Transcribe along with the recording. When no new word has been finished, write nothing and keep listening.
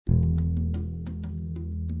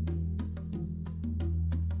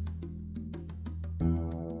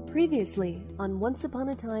Previously on Once Upon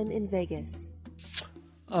a Time in Vegas.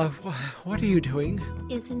 What are you doing?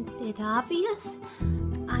 Isn't it obvious?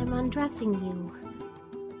 I'm undressing you.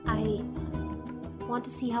 I want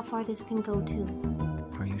to see how far this can go to.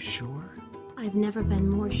 Are you sure? I've never been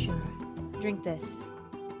more sure. Drink this.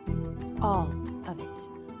 All of it.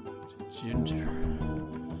 Ginger.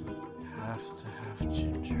 You have to have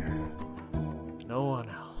ginger. No one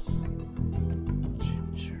else.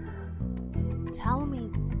 Ginger. Tell me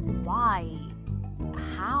why,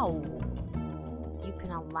 how you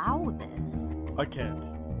can allow this. I can't.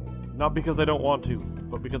 Not because I don't want to,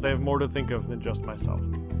 but because I have more to think of than just myself.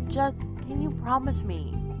 Just, can you promise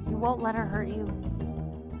me you won't let her hurt you?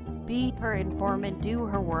 Be her informant, do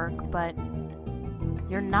her work, but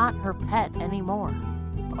you're not her pet anymore.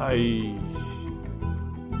 I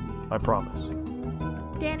promise.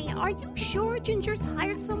 Danny, are you sure Ginger's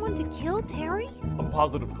hired someone to kill Teri? I'm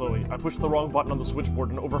positive, Chloe. I pushed the wrong button on the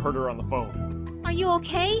switchboard and overheard her on the phone. Are you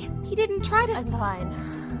okay? He didn't try to... I'm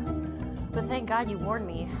fine. But thank God you warned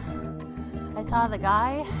me. I saw the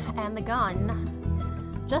guy and the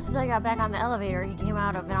gun. Just as I got back on the elevator, he came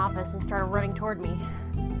out of an office and started running toward me.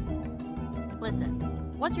 Listen,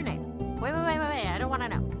 what's your name? Wait, I don't want to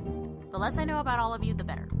know. The less I know about all of you, the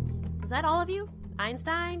better. Is that all of you?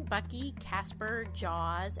 Einstein, Bucky, Casper,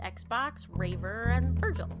 Jaws, Xbox, Raver, and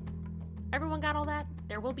Virgil. Everyone got all that?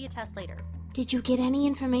 There will be a test later. Did you get any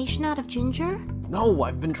information out of Ginger? No,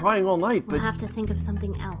 I've been trying all night, but... We'll have to think of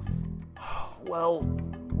something else. Well,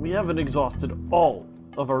 we haven't exhausted all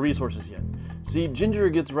of our resources yet. See, Ginger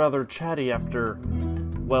gets rather chatty after...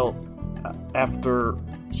 after...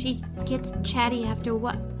 She gets chatty after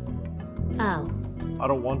what? Oh. I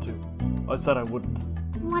don't want to. I said I wouldn't.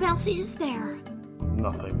 What else is there?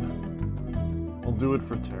 Nothing. I'll do it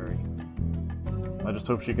for Teri. I just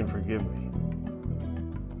hope she can forgive me.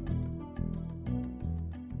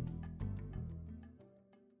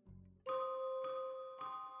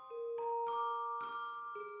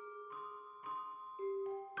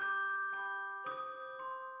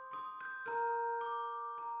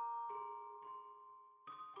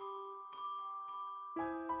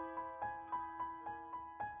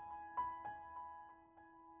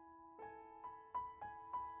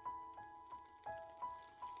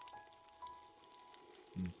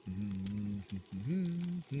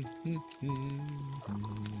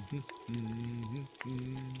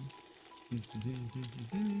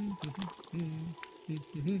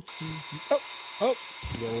 Oh,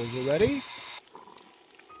 rolls are ready.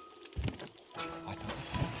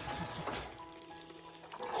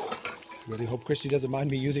 Really hope Christy doesn't mind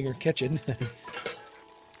me using her kitchen.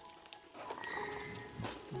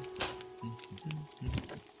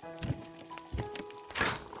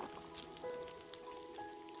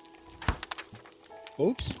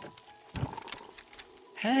 Oops.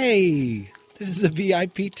 Hey, this is a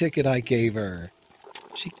VIP ticket I gave her.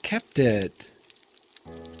 She kept it.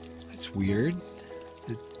 That's weird.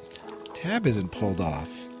 The tab isn't pulled off.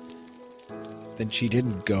 Then she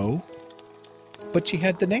didn't go? But she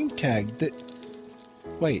had the name tag.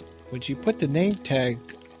 Wait, when she put the name tag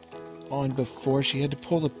on before, she had to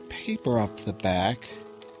pull the paper off the back.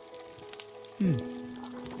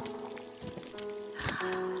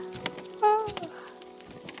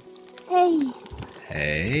 Hey.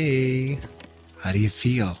 Hey, how do you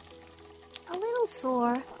feel? A little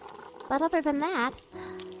sore. But other than that,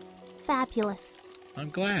 fabulous. I'm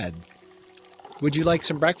glad. Would you like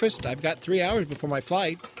some breakfast? I've got 3 hours before my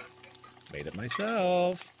flight. Made it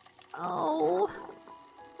myself. Oh,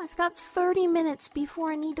 I've got 30 minutes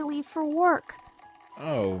before I need to leave for work.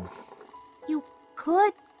 Oh. You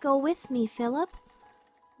could go with me, Phillip.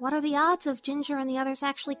 What are the odds of Ginger and the others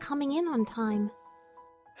actually coming in on time?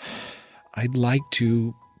 I'd like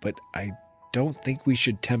to, but I don't think we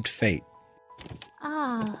should tempt fate.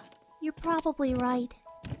 You're probably right.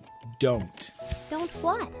 Don't. Don't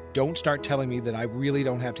what? Don't start telling me that I really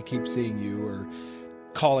don't have to keep seeing you or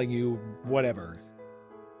calling you, whatever.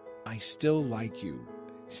 I still like you.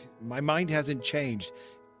 My mind hasn't changed.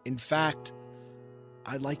 In fact,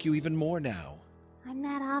 I like you even more now. I'm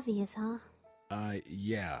that obvious, huh?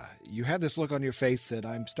 Yeah. You have this look on your face that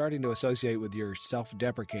I'm starting to associate with your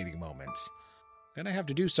self-deprecating moments. Gonna have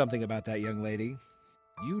to do something about that, young lady.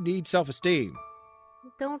 You need self-esteem.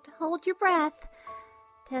 Don't hold your breath.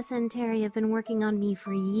 Tessa and Teri have been working on me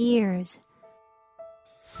for years.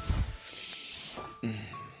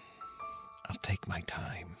 I'll take my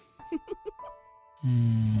time.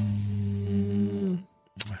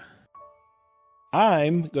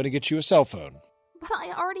 I'm going to get you a cell phone. But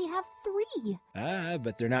I already have 3.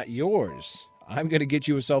 But they're not yours. I'm going to get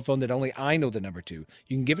you a cell phone that only I know the number to.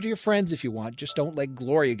 You can give it to your friends if you want. Just don't let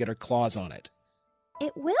Gloria get her claws on it.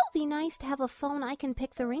 It will be nice to have a phone I can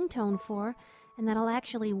pick the ringtone for, and that I'll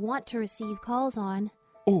actually want to receive calls on.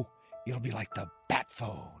 Oh, it'll be like the bat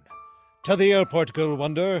phone. To the airport, Girl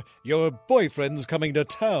Wonder. Your boyfriend's coming to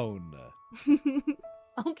town.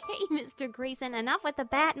 Okay, Mr. Grayson, enough with the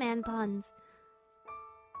Batman puns.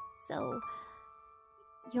 So,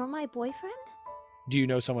 you're my boyfriend? Do you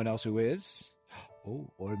know someone else who is?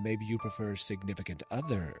 Oh, or maybe you prefer significant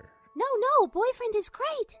other. No, boyfriend is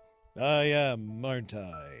great. I am, aren't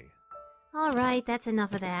I? All right, that's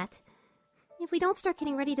enough of that. If we don't start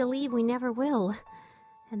getting ready to leave, we never will.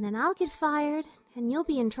 And then I'll get fired, and you'll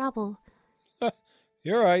be in trouble.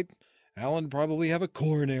 You're right. Alan probably have a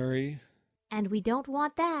coronary. And we don't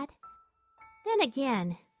want that. Then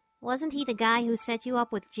again, wasn't he the guy who set you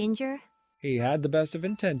up with Ginger? He had the best of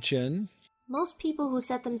intention. Most people who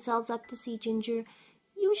set themselves up to see Ginger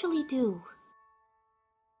usually do.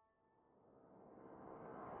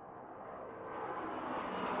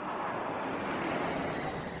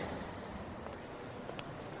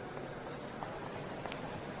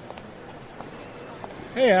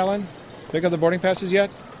 Hey, Alan. Pick up the boarding passes yet?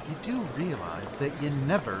 You do realize that you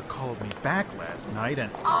never called me back last night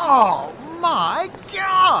and... Oh, my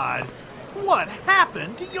God! What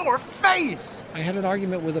happened to your face? I had an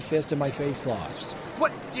argument with a fist and my face lost.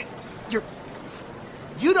 What?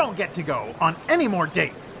 You don't get to go on any more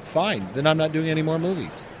dates. Fine, then I'm not doing any more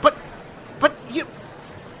movies. But you...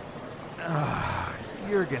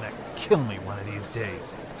 you're gonna kill me one of these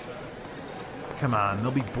days. Come on,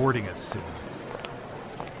 they'll be boarding us soon.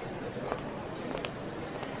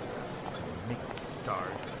 Make the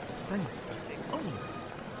stars. Then they own them.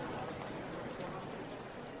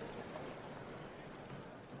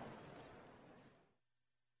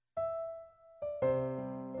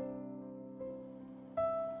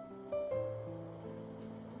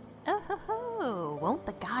 Oh, won't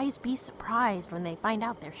the guys be surprised when they find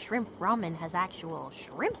out their shrimp ramen has actual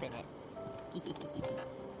shrimp in it?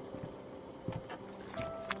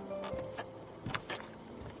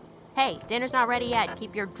 Hey, dinner's not ready yet.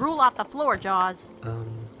 Keep your drool off the floor, Jaws.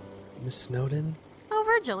 Miss Snowden? Oh,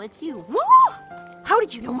 Virgil, it's you. Whoa! How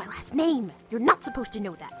did you know my last name? You're not supposed to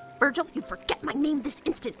know that. Virgil, you forget my name this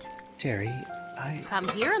instant. Teri, Come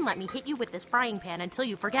here and let me hit you with this frying pan until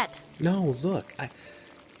you forget. No, look,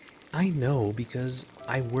 I know because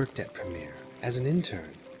I worked at Premiere as an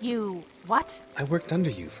intern. You... what? I worked under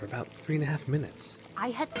you for about 3.5 minutes. I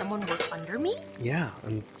had someone work under me? Yeah,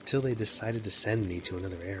 until they decided to send me to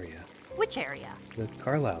another area. Which area? The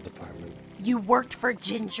Carlisle department. You worked for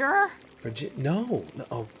Ginger? No,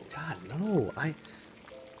 oh God, no. I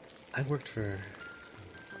worked for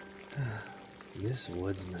Miss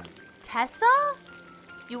Woodsman. Tessa?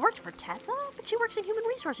 You worked for Tessa? But she works in human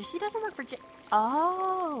resources. She doesn't work for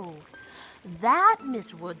Oh, that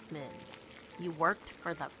Miss Woodsman. You worked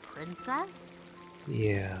for the princess?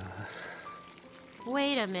 Yeah.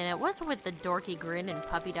 Wait a minute. What's with the dorky grin and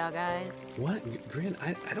puppy dog eyes? What? Grin?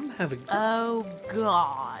 I don't have a... Oh,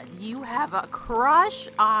 God. You have a crush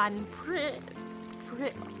on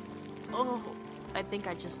Oh, I think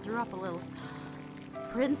I just threw up a little.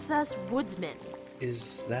 Princess Woodsman.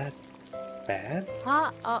 Is that bad?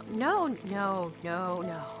 Huh? No.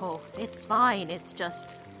 It's fine. It's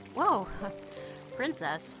just... Whoa.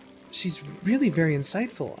 Princess. She's really very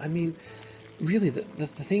insightful. I mean, really, the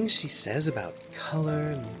things she says about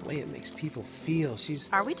color and the way it makes people feel,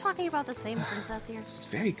 Are we talking about the same princess here? She's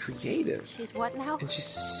very creative. She's what now? And she's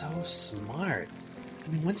so smart. I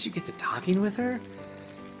mean, once you get to talking with her...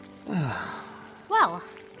 Well,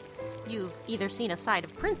 you've either seen a side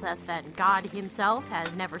of Princess that God himself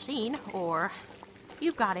has never seen, or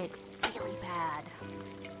you've got it really bad.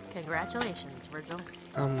 Congratulations, Virgil.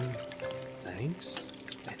 Thanks,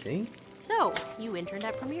 I think. So, you interned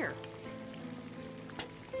at Premiere.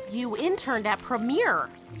 You interned at Premiere?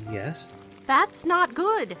 Yes. That's not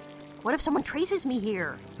good. What if someone traces me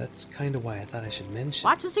here? That's kind of why I thought I should mention.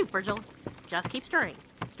 Watch the soup, Virgil. Just keep stirring.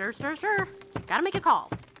 Stir, stir, stir. Gotta make a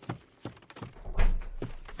call.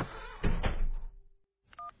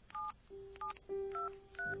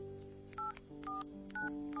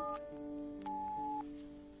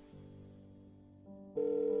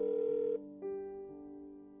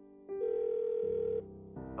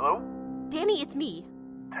 Hello? Danny, it's me.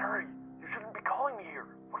 Teri, you shouldn't be calling me here.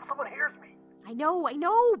 What if someone hears me? I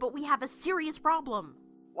know, but we have a serious problem.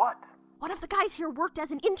 What? One of the guys here worked as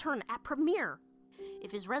an intern at Premiere.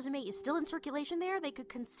 If his resume is still in circulation there, they could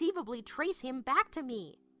conceivably trace him back to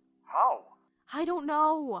me. How? I don't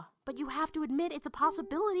know, but you have to admit it's a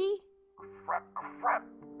possibility. Crap.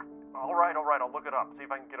 All right, I'll I'll look it up, see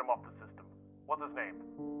if I can get him off the system. What's his name?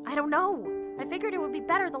 I don't know. I figured it would be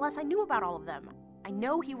better the less I knew about all of them. I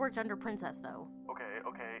know he worked under Princess, though. Okay.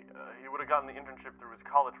 He would have gotten the internship through his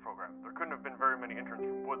college program. There couldn't have been very many interns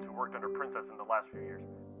from Woods who worked under Princess in the last few years.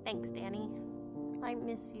 Thanks, Danny. I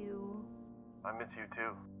miss you. I miss you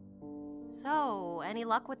too. So, any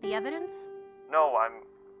luck with the evidence? No, I'm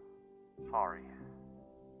sorry.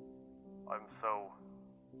 I'm so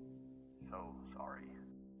sorry.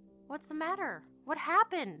 What's the matter? What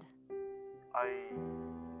happened?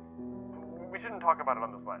 We shouldn't talk about it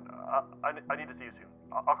on this line. I need to see you soon.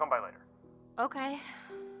 I'll come by later. Okay.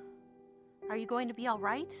 Are you going to be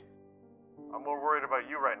alright? I'm more worried about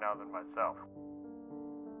you right now than myself.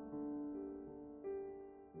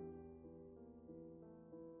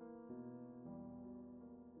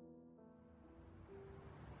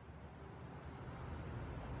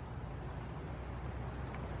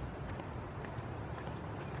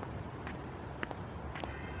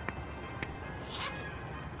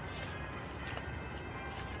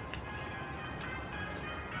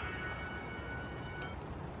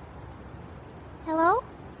 Hello?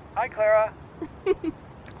 Hi, Clara.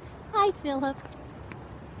 Hi, Phillip.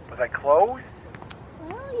 Was I close?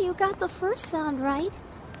 Well, you got the first sound right.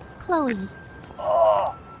 Chloe.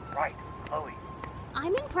 Oh, right, Chloe.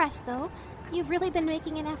 I'm impressed, though. You've really been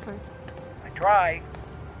making an effort. I try.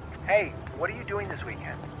 Hey, what are you doing this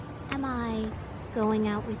weekend? Am I going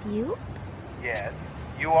out with you? Yes,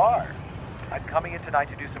 you are. I'm coming in tonight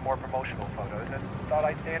to do some more promotional photos and thought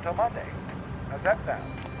I'd stay until Monday. How's that sound?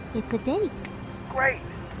 It's a date. Great.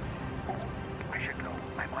 Ooh, I should go.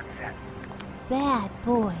 I'm on set. Bad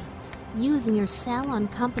boy. Using your cell on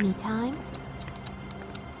company time?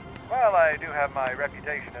 Well, I do have my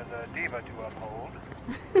reputation as a diva to uphold.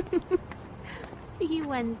 See you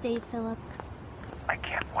Wednesday, Phillip. I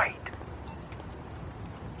can't wait.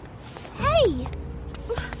 Hey!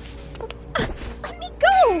 Let me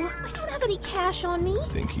go! I don't have any cash on me.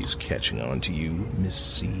 Think he's catching on to you, Miss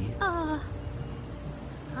C? Huh?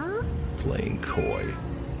 Playing coy.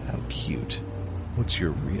 How cute. What's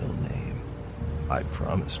your real name? I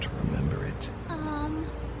promise to remember it.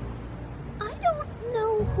 I don't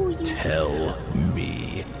know who you... Tell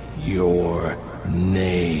me your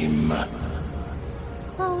name.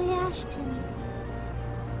 Chloe Ashton.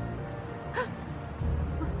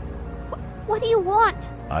 What do you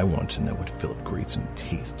want? I want to know what Philip Grayson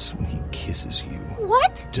tastes when he kisses you.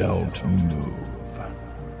 What? Don't move.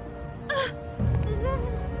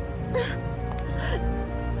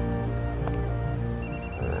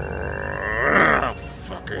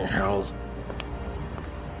 Fucking hell.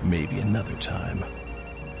 Maybe another time.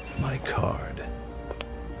 My card.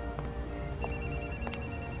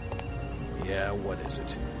 Yeah, what is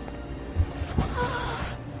it?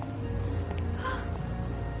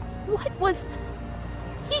 What was...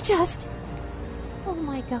 He just... Oh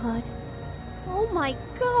my god. Oh my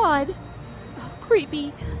god. Oh,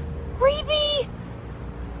 creepy. Creepy!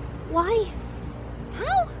 Why?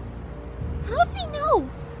 How? How did he know?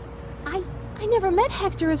 I never met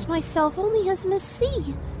Hector as myself, only as Miss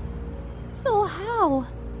C. So how?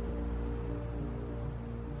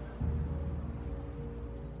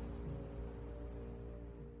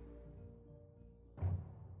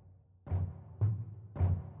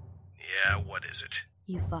 Yeah, what is it?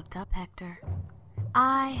 You fucked up, Hector.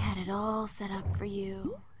 I had it all set up for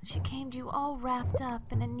you. She came to you all wrapped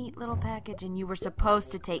up in a neat little package, and you were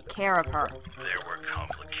supposed to take care of her. There were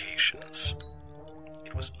complications.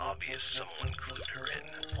 It was obvious someone clued her in.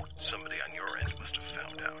 Somebody on your end must have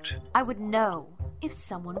found out. I would know if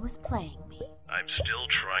someone was playing me. I'm still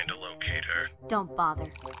trying to locate her. Don't bother.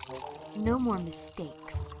 No more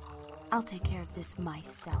mistakes. I'll take care of this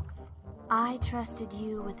myself. I trusted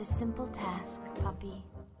you with a simple task, puppy,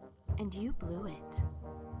 and you blew it.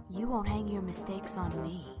 You won't hang your mistakes on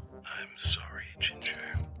me. I'm sorry,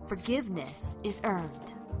 Ginger. Forgiveness is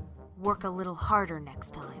earned. Work a little harder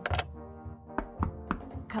next time.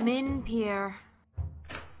 Come in, Pierre.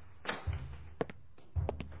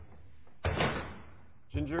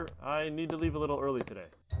 Ginger, I need to leave a little early today.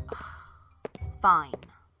 Fine.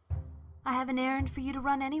 I have an errand for you to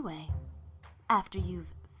run anyway. After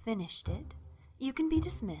you've finished it, you can be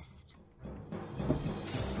dismissed.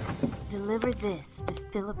 Deliver this to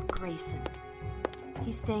Philip Grayson.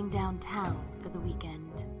 He's staying downtown for the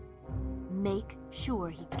weekend. Make sure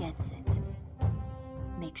he gets it.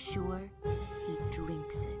 Make sure he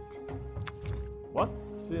drinks it.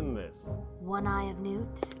 What's in this? 1 eye of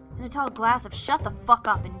newt and a tall glass of shut the fuck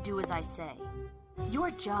up and do as I say.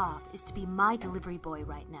 Your job is to be my delivery boy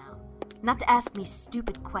right now, not to ask me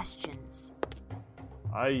stupid questions.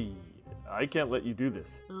 I can't let you do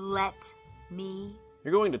this. Let Me?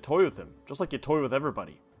 You're going to toy with him, just like you toy with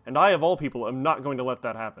everybody. And I, of all people, am not going to let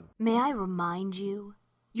that happen. May I remind you,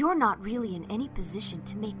 you're not really in any position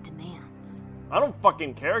to make demands. I don't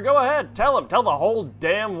fucking care. Go ahead. Tell him. Tell the whole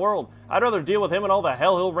damn world. I'd rather deal with him and all the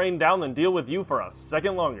hell he'll rain down than deal with you for a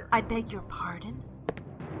second longer. I beg your pardon?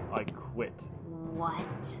 I quit.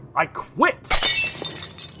 What? I quit!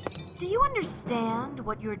 Do you understand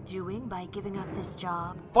what you're doing by giving up this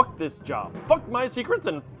job? Fuck this job. Fuck my secrets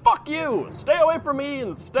and fuck you! Stay away from me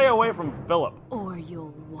and stay away from Phillip. Or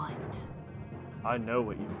you'll what? I know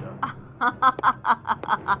what you've done.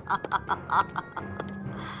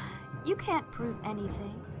 You can't prove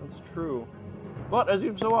anything. That's true. But as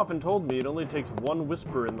you've so often told me, it only takes one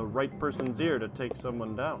whisper in the right person's ear to take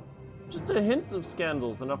someone down. Just a hint of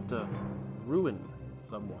scandal's enough to ruin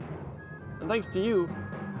someone. And thanks to you,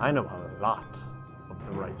 I know a lot of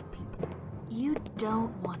the right people. You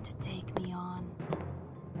don't want to take me on.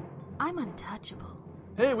 I'm untouchable.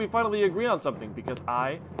 Hey, we finally agree on something, because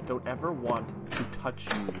I don't ever want to touch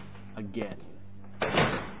you again.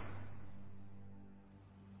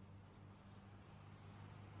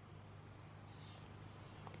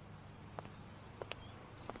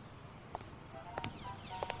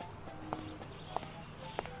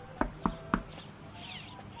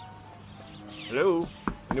 Hello?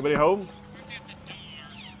 Anybody home? It's at the door.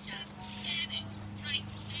 Just get it. Right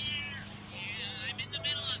there. Yeah, I'm in the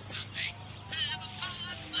middle of something. Have a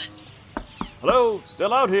pause button. Hello?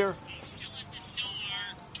 Still out here? He's still at the door.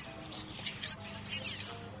 Dudes, it could be the pizza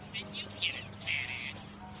guy. And you get it, fat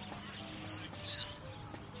ass.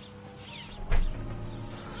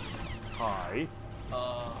 Hi.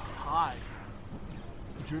 Hi.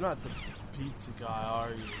 You're not the pizza guy,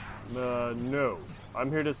 are you? No. I'm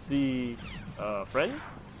here to see a friend.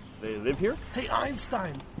 They live here? Hey,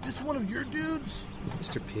 Einstein, this one of your dudes?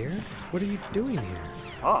 Mr. Pierre, what are you doing here?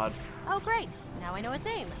 Todd. Oh, great. Now I know his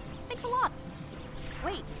name. Thanks a lot.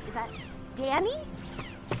 Wait, is that Danny?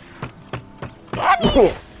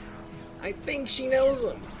 Danny! I think she knows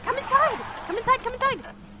him. Come inside! Come inside, come inside!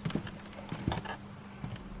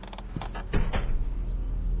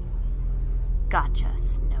 Gotcha,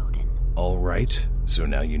 Snowden. All right, so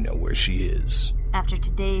now you know where she is. After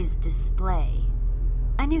today's display,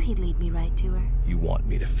 I knew he'd lead me right to her. You want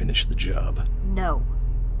me to finish the job? No.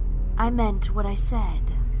 I meant what I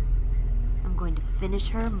said. I'm going to finish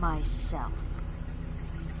her myself.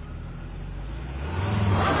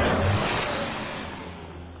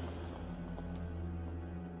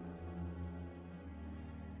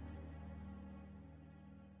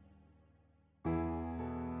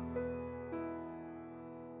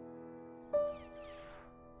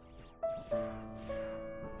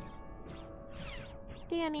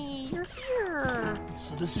 Danny, you're here.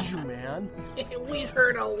 So this is your man? We've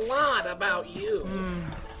heard a lot about you.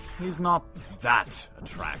 He's not that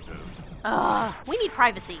attractive. We need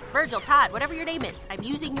privacy. Virgil, Todd, whatever your name is. I'm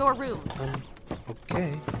using your room.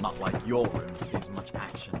 Okay. Not like your room sees much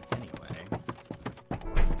action anyway.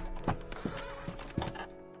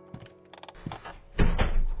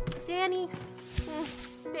 Danny.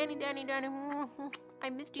 Danny. I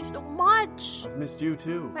missed you so much. I've missed you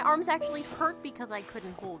too. My arms actually hurt because I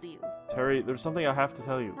couldn't hold you. Teri, there's something I have to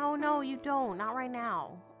tell you. No, you don't. Not right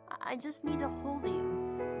now. I just need to hold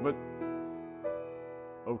you. But...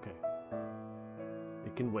 okay.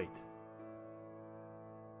 It can wait.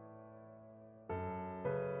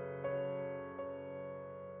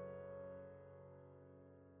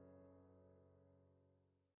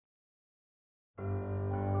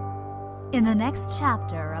 In the next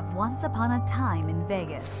chapter of Once Upon a Time in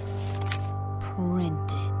Vegas.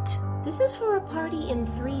 Print it. This is for a party in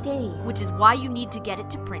 3 days. Which is why you need to get it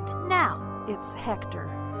to print now. It's Hector.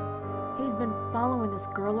 He's been following this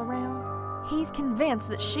girl around. He's convinced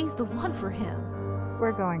that she's the one for him.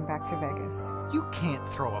 We're going back to Vegas. You can't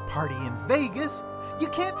throw a party in Vegas. You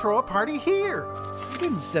can't throw a party here. You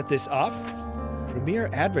didn't set this up. Premier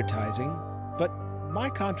Advertising, but my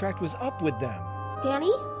contract was up with them.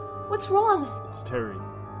 Danny? What's wrong? It's Teri.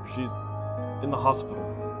 She's in the hospital.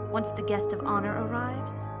 Once the guest of honor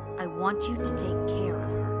arrives, I want you to take care of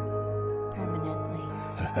her. Permanently.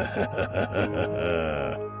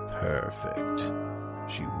 Perfect.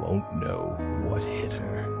 She won't know what hit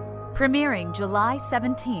her. Premiering July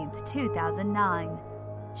 17th, 2009.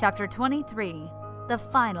 Chapter 23, The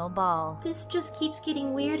Final Ball. This just keeps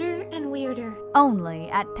getting weirder and weirder. Only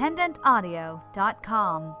at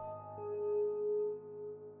pendantaudio.com.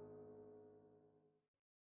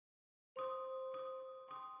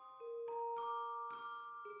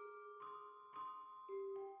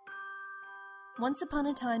 Once Upon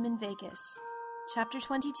a Time in Vegas. Chapter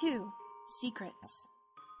 22, Secrets.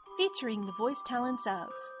 featuring the voice talents of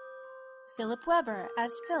Philip Weber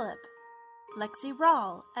as Philip, Lexi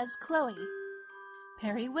Rahl as Chloe,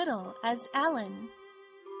 Perry Whittle as Alan,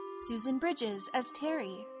 Susan Bridges as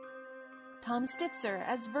Teri, Tom Stitzer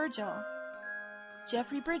as Virgil,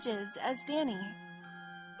 Jeffrey Bridges as Danny,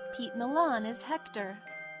 Pete Milan as Hector,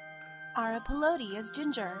 Ara Peloti as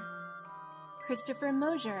Ginger, Christopher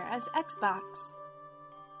Mosier as Xbox,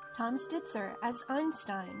 Tom Stitzer as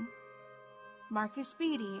Einstein, Marcus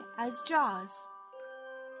Beatty as Jaws,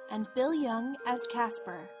 and Bill Young as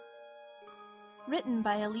Casper. Written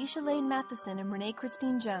by Alicia Lane Matheson and Renee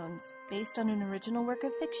Christine Jones, based on an original work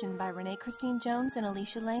of fiction by Renee Christine Jones and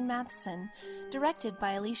Alicia Lane Matheson, directed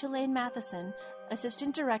by Alicia Lane Matheson,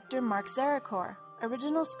 assistant director Mark Zarakor,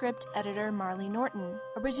 original script editor Marley Norton,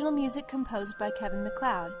 original music composed by Kevin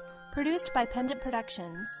MacLeod, produced by Pendant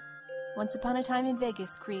Productions. Once Upon a Time in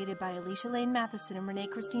Vegas, created by Alicia Lane Matheson and Renee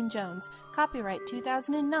Christine Jones, copyright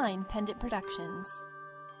 2009 Pendant Productions.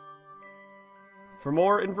 For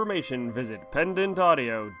more information, visit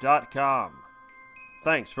pendantaudio.com.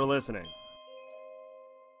 Thanks for listening.